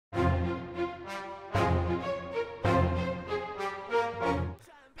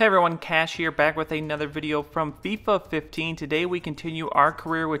Hey everyone, Cash here, back with another video from FIFA 15. Today we continue our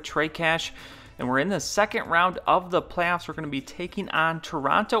career with Trey Cash, and we're in the second round of the playoffs. We're going to be taking on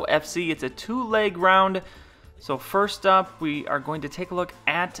Toronto FC. It's a two-leg round. So first up, we are going to take a look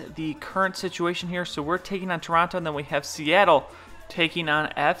at the current situation here. So we're taking on Toronto, and then we have Seattle taking on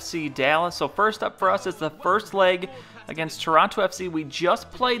FC Dallas. So first up for us is the first leg against Toronto FC. We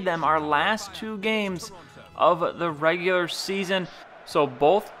just played them our last two games of the regular season. So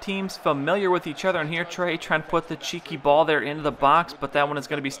both teams familiar with each other, and here Trey trying to put the cheeky ball there into the box, but that one is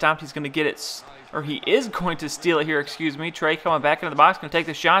going to be stopped. He's going to get it, or he is going to steal it here, excuse me. Trey coming back into the box, going to take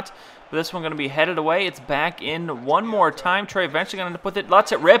the shot, but this one going to be headed away. It's back in one more time. Trey eventually going to put it,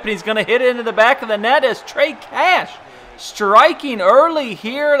 lets it rip, and he's going to hit it into the back of the net as Trey Cash striking early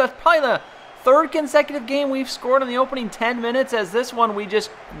here. That's probably the third consecutive game we've scored in the opening 10 minutes, as this one we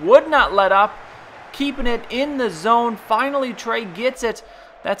just would not let up. Keeping it in the zone. Finally, Trey gets it.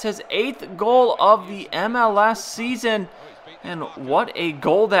 That's his 8th goal of the MLS season. And what a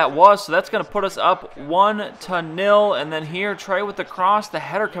goal that was. So that's going to put us up 1-0. And then here, Trey with the cross. The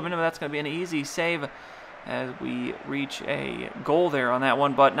header coming in. That's going to be an easy save as we reach a goal there on that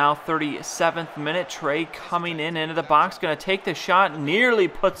one. But now 37th minute, Trey coming in into the box. Going to take the shot. Nearly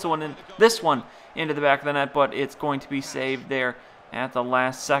puts this one into the back of the net, but it's going to be saved there at the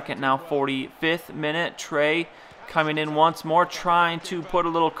last second. Now 45th minute, Trey coming in once more, trying to put a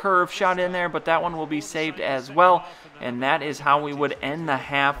little curve shot in there, but that one will be saved as well. And that is how we would end the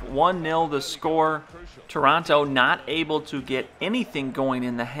half. 1-0 the score. Toronto not able to get anything going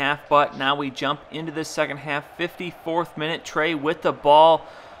in the half, but now we jump into the second half. 54th minute, Trey with the ball,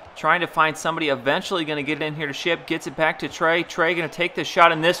 trying to find somebody, eventually going to get it in here to Ship, gets it back to Trey. Trey going to take the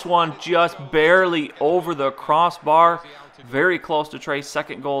shot, and this one just barely over the crossbar. Very close to Trey's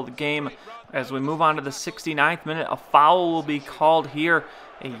second goal of the game. As we move on to the 69th minute, a foul will be called here.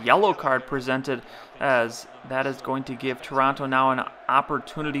 A yellow card presented, as that is going to give Toronto now an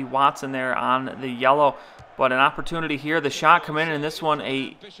opportunity. Watson there on the yellow, but an opportunity here. The shot coming in, and this one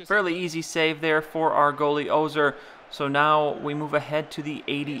a fairly easy save there for our goalie Ozer. So now we move ahead to the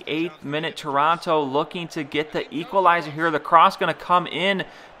 88th minute. Toronto looking to get the equalizer here. The cross going to come in.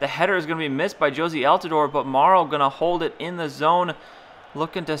 The header is going to be missed by Josie Altidore, but Morrow going to hold it in the zone,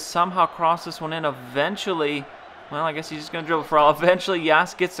 looking to somehow cross this one in. Eventually, well, I guess he's just going to dribble for all. Eventually,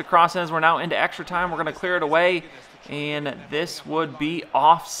 Yas gets the cross in as we're now into extra time. We're going to clear it away, and this would be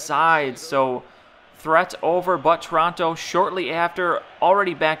offside. So threat over, but Toronto shortly after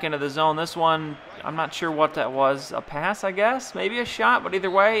already back into the zone. This one, I'm not sure what that was. A pass, I guess? Maybe a shot, but either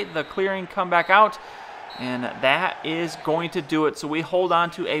way, the clearing come back out, and that is going to do it. So we hold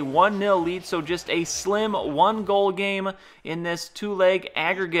on to a 1-0 lead, so just a slim one-goal game in this two-leg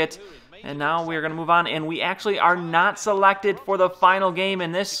aggregate. And now we're going to move on, and we actually are not selected for the final game,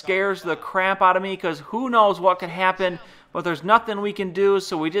 and this scares the crap out of me because who knows what could happen. But there's nothing we can do,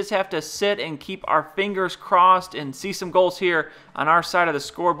 so we just have to sit and keep our fingers crossed and see some goals here on our side of the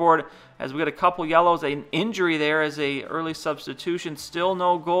scoreboard, as we got a couple yellows, an injury there as a early substitution. Still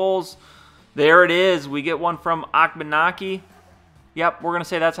no goals. There it is. We get one from Akbanaki. Yep, we're going to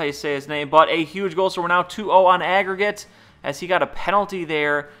say that's how you say his name. But a huge goal, so we're now 2-0 on aggregate, as he got a penalty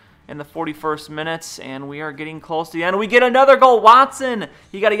there in the 41st minutes, and we are getting close to the end. We get another goal. Watson,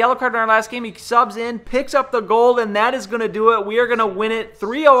 he got a yellow card in our last game. He subs in, picks up the goal, and that is going to do it. We are going to win it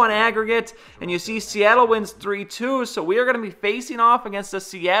 3-0 on aggregate, and you see Seattle wins 3-2, so we are going to be facing off against the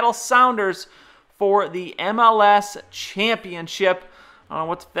Seattle Sounders for the MLS Championship. I don't know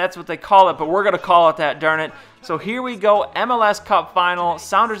what that's what they call it, but we're going to call it that, darn it. So here we go, MLS Cup Final,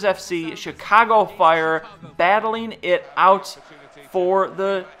 Sounders FC, Chicago Fire, battling it out for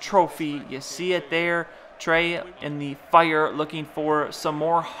the trophy. You see it there. Trey in the Fire looking for some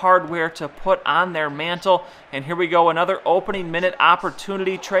more hardware to put on their mantle. And here we go, another opening minute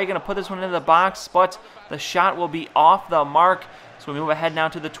opportunity. Trey going to put this one into the box, but the shot will be off the mark. So we move ahead now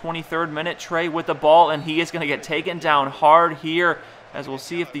to the 23rd minute. Trey with the ball, and he is going to get taken down hard here, as we'll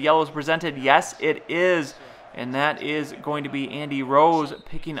see if the yellow is presented. Yes, it is. And that is going to be Andy Rose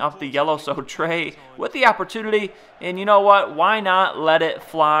picking up the yellow. So Trey with the opportunity, and you know what? Why not let it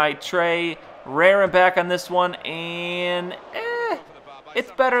fly? Trey raring back on this one, and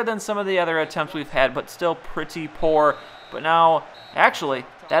it's better than some of the other attempts we've had, but still pretty poor. But now, actually,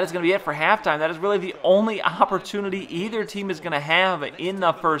 that is going to be it for halftime. That is really the only opportunity either team is going to have in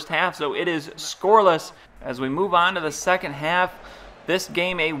the first half. So it is scoreless as we move on to the second half. This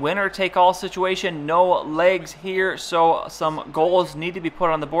game, a winner-take-all situation, no legs here, so some goals need to be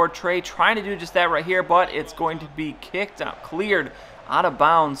put on the board. Trey trying to do just that right here, but it's going to be kicked out, cleared out of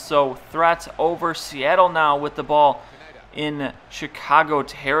bounds. So threats over. Seattle now with the ball. in Chicago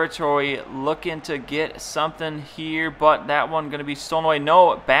territory, looking to get something here, but that one going to be stolen away.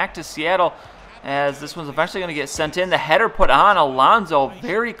 No, back to Seattle, as this one's eventually going to get sent in. The header put on Alonso,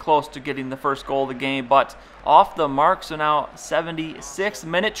 very close to getting the first goal of the game, but off the mark. So now 76th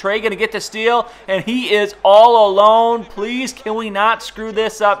minute, Trey going to get to steal, and he is all alone. Please, can we not screw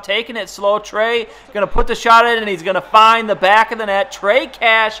this up? Taking it slow. Trey going to put the shot in, and he's going to find the back of the net. Trey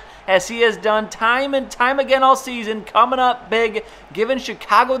Cash, as he has done time and time again all season, coming up big, giving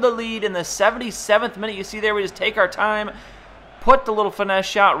Chicago the lead in the 77th minute. You see there, we just take our time, put the little finesse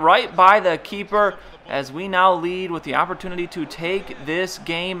shot right by the keeper, as we now lead with the opportunity to take this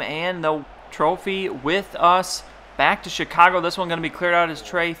game and the trophy with us back to Chicago. This one going to be cleared out as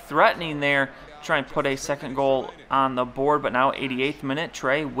Trey threatening there to try and put a second goal on the board. But now 88th minute,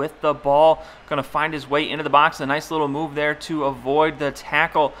 Trey with the ball, going to find his way into the box. A nice little move there to avoid the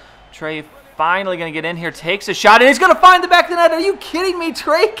tackle. Trey finally going to get in here, takes a shot, and he's going to find the back of the net. Are you kidding me?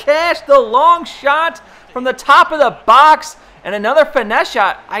 Trey Cash, the long shot from the top of the box, and another finesse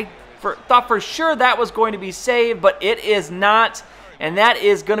shot. I thought for sure that was going to be saved, but it is not. And that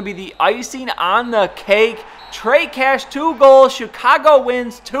is going to be the icing on the cake. Trey Cash, 2 goals. Chicago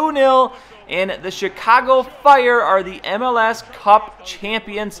wins 2-0. And the Chicago Fire are the MLS Cup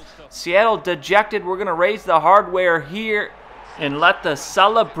champions. Seattle dejected. We're going to raise the hardware here and let the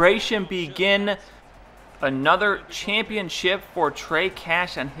celebration begin. Another championship for Trey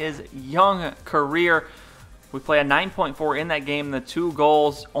Cash and his young career. We play a 9.4 in that game. The 2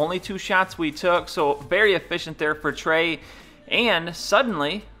 goals, only 2 shots we took. So very efficient there for Trey. And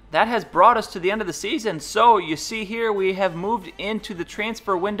suddenly, that has brought us to the end of the season. So you see here, we have moved into the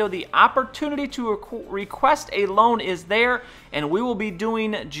transfer window. The opportunity to request a loan is there, and we will be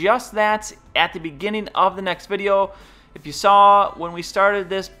doing just that at the beginning of the next video. If you saw when we started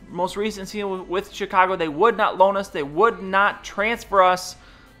this most recent season with Chicago, they would not loan us. They would not transfer us.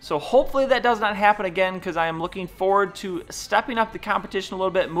 So hopefully that does not happen again, because I am looking forward to stepping up the competition a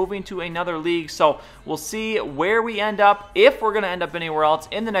little bit, moving to another league. So we'll see where we end up, if we're going to end up anywhere else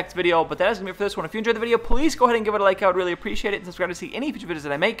in the next video. But that is going to be it for this one. If you enjoyed the video, please go ahead and give it a like. I would really appreciate it. And subscribe to see any future videos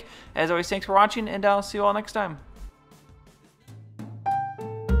that I make. As always, thanks for watching, and I'll see you all next time.